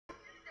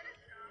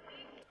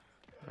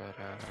but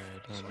I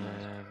don't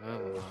ever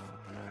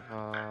wanna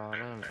fall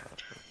in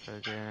love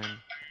again.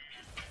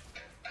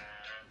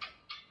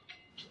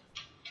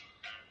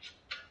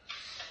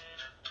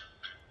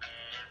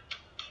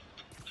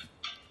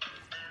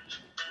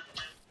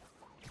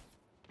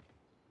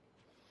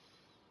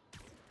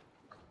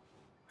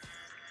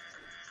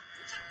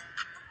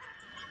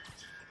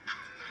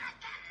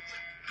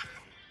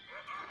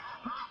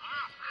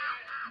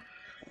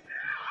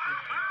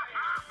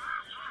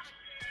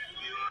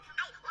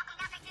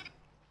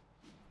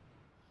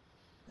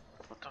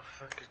 What the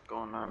fuck is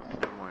going on?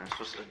 Never it's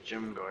just a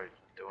gym guy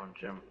doing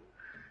gym.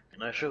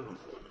 Can I shoot him?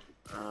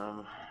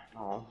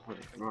 No, but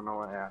he can run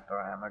away after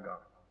I am a gun.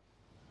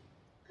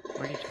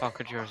 Where are you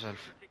talking to yourself?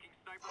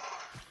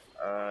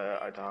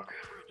 I talk.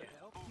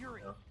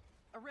 Fury,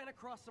 I ran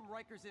across some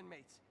Rikers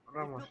inmates. I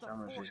don't know They how much built a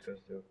damage these fort. guys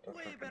do. They're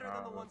Way fucking better than the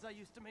horrible. ones I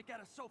used to make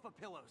out of sofa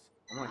pillows.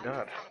 Oh my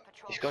god.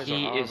 These guys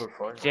He are is horrible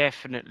fighters.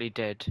 definitely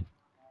dead.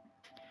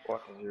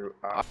 What did you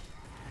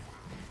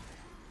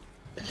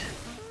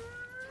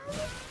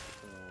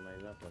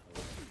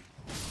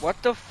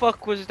What the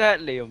fuck was that,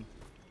 Liam?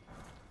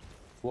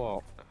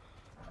 What?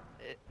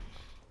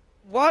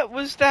 What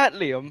was that,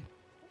 Liam? What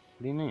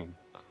do you mean?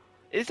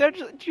 Is there?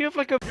 Do you have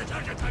like a?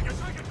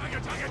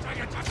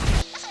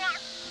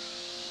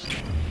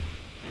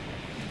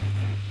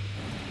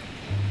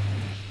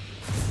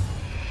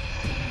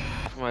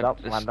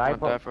 Stop, This my is my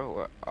diaper.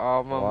 diaper.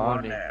 All my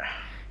money. there?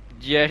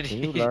 Yeah,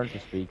 Can you learn to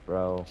speak,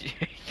 bro?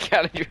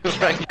 Calendar,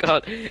 my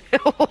god.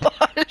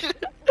 What?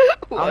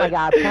 Oh my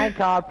god, prank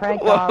call,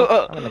 prank Whoa, call.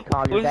 whoa. I'm gonna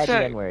call your What's daddy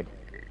that? N-word.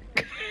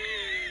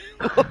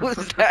 What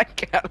was that,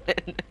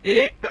 Callan?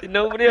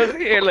 Nobody else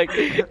here, like,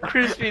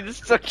 Crispy the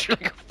such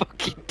like a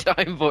fucking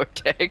time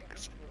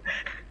vortex.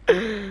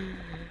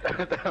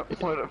 That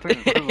would have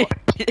been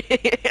like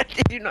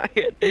Did you not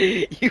hear?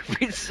 You've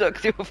been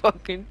sucked to a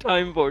fucking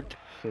time vortex.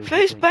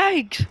 Face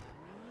bags!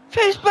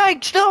 Face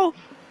bags! No!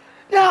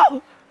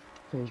 No!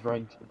 He's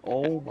right.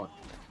 Oh my.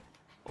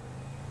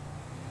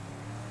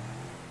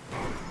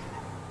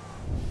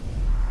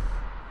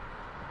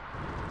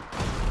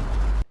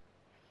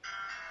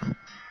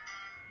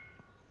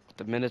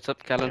 The minute's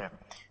up, Callan. yeah.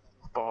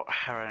 But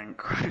herring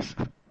Chris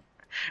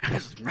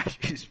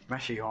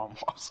smashy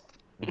almost.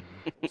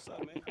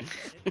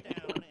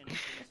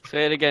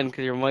 Say it again,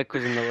 because your mic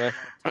was in the way.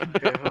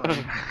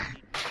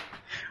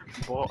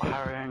 But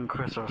Harry and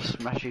Chris are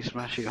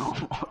smashy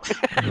almost.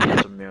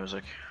 Some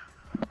music.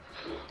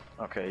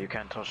 Okay, you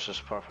can't touch this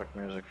perfect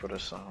music for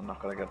this, so I'm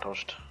not gonna get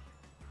touched.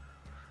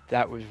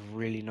 That was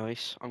really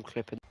nice. I'm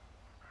clipping.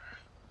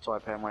 So I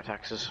pay my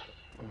taxes.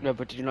 No,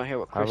 but did you not hear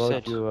what How Chris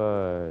about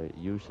said?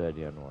 you said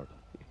the N-word?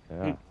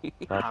 Yeah.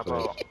 How That's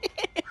about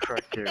it.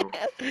 frick you?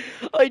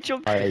 I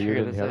jumped. Oh, Did you you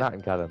didn't hear that?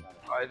 that, Callum?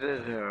 I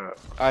did hear.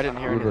 I didn't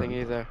hear You anything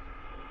didn't. either.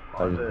 I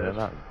didn't hear did.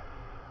 that.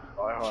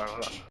 I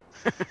heard that.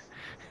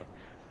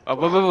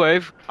 Oh,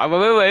 wave. I'm a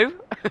wave.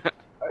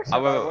 I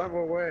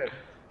wait, wait.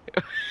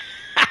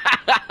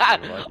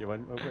 You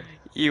went over?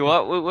 You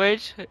what?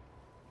 Wait.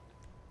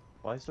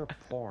 Why is there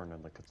porn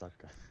in the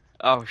Kazaka?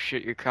 Oh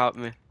shit! You caught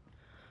me.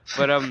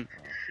 But What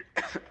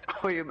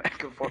are you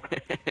making for?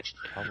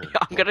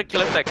 I'm gonna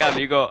clip that can.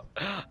 You go.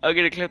 I'm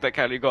gonna clip that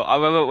can. You go.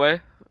 I'm on my way.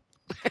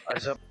 I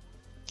said,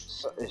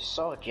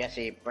 so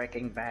Jesse,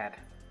 Breaking Bad.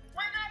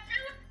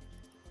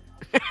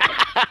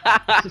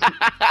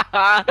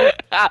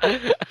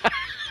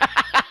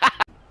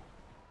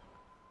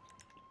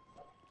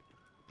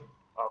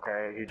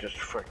 Okay, he just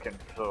freaking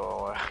flew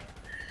away.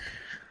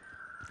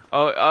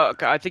 Oh,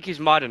 okay, I think he's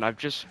modding. I've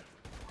just.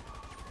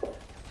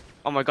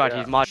 Oh my god, Yeah.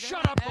 he's mod.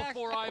 Shut up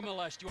before I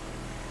molest you.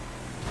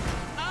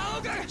 Oh,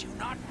 did you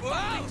not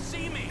fucking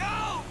see me?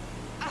 No!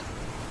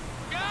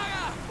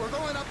 We're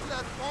going up to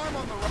that farm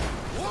on the right.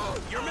 Whoa!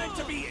 You're meant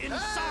to be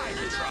inside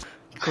the truck.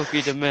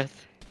 Cookie the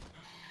myth.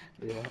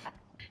 Yeah.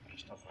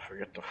 Just never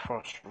forget the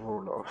first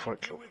rule of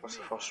Fight Club. What's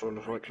the first rule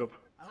of Fight Club?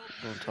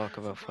 Don't talk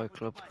about Fight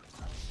Club.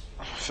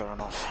 Fair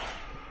enough.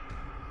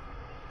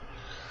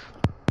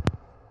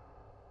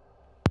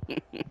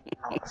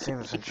 It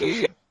seems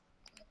interesting.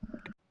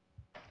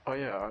 Oh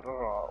yeah, I don't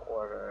know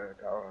what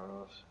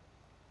Darren is.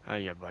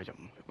 Yeah, but I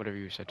don't. Whatever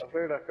you said. I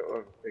feel like it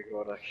would be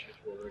good actually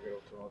to be able to get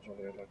up to much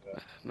on like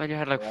that. Man, you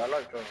had like Yeah, I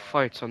like that.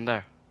 fights on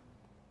there.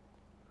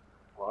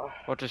 What?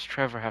 What does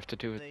Trevor have to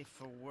do with? Late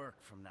for work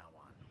from now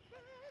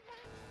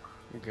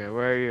on. Okay,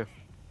 where are you?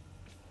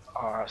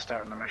 Oh,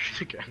 starting the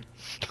mission again.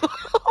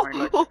 Oh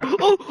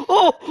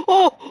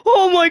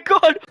my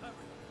god! Oh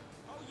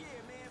yeah,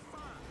 man,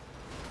 fine.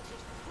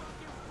 Just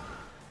fucking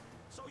fine.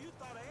 So you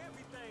thought of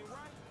everything,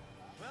 right?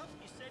 Well,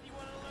 you said you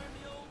want to learn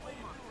the old way of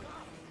doing it.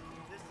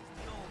 This is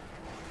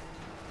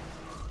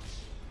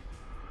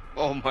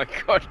the old. Oh my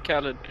god,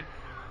 Callan.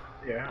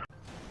 Yeah.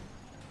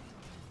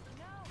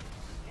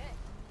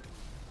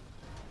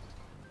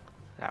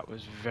 That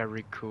was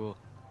very cool.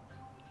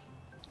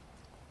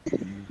 It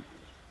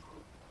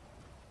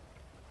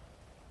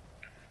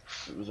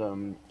was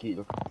Keith.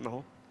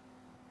 No.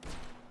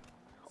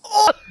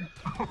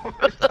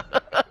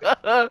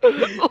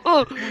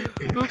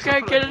 Who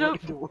can't get it up?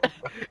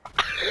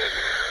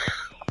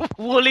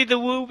 Wooly the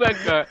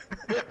Woobanger.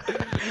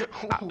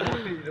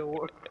 Wooly the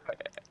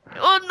Woodpecker.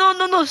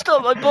 Oh no,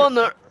 stop, my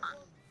boner.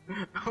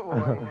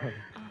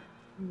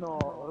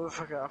 No,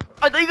 fuck off.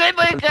 I think I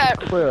made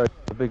that. Where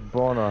a big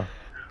boner.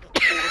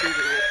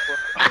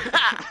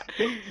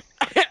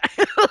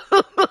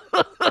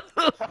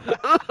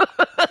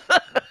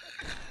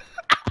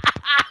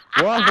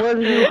 What? Where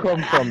did you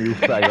come from, you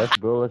faggot?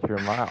 Bullet, you're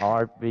my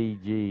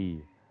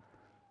RPG.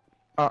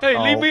 Hey,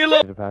 leave me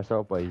alone. To pass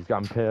out, but he's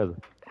gotten killed.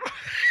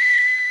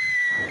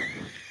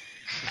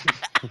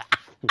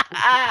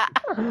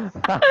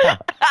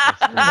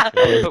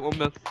 One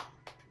mil.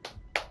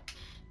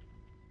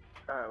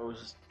 That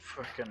was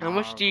fucking. How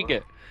much do you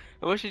horrible. get?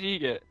 How much did you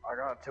get? I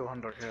got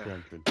 200k.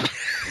 Never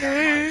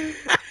 200.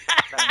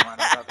 mind,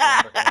 I got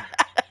 200k.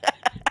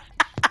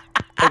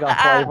 I got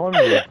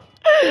 500.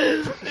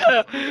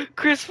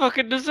 Chris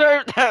fucking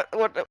deserved that.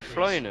 What the?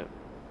 Flying it.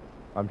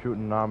 I'm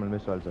shooting normal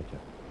missiles at you.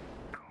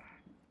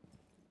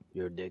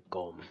 Your dick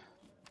gone.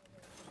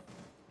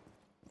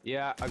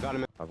 Yeah, I got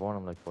him. I've won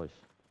him like twice.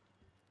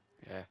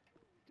 Yeah.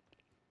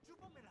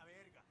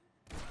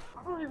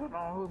 I don't even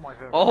know who my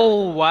favorite.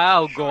 Oh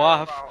wow, go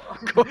off.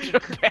 Go to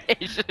bed.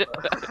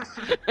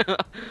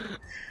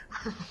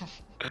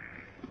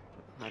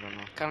 I don't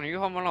know. Connor, you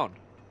home alone?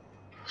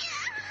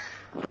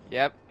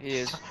 Yep, he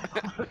is.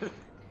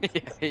 Yeah,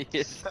 he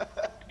is.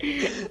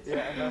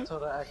 Yeah, and that's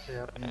what I actually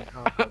happened.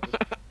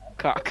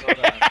 Cock.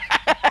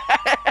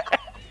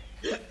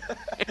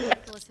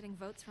 Soliciting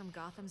votes from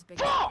Gotham's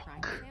biggest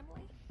crime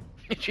family?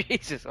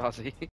 Jesus, Ozzy.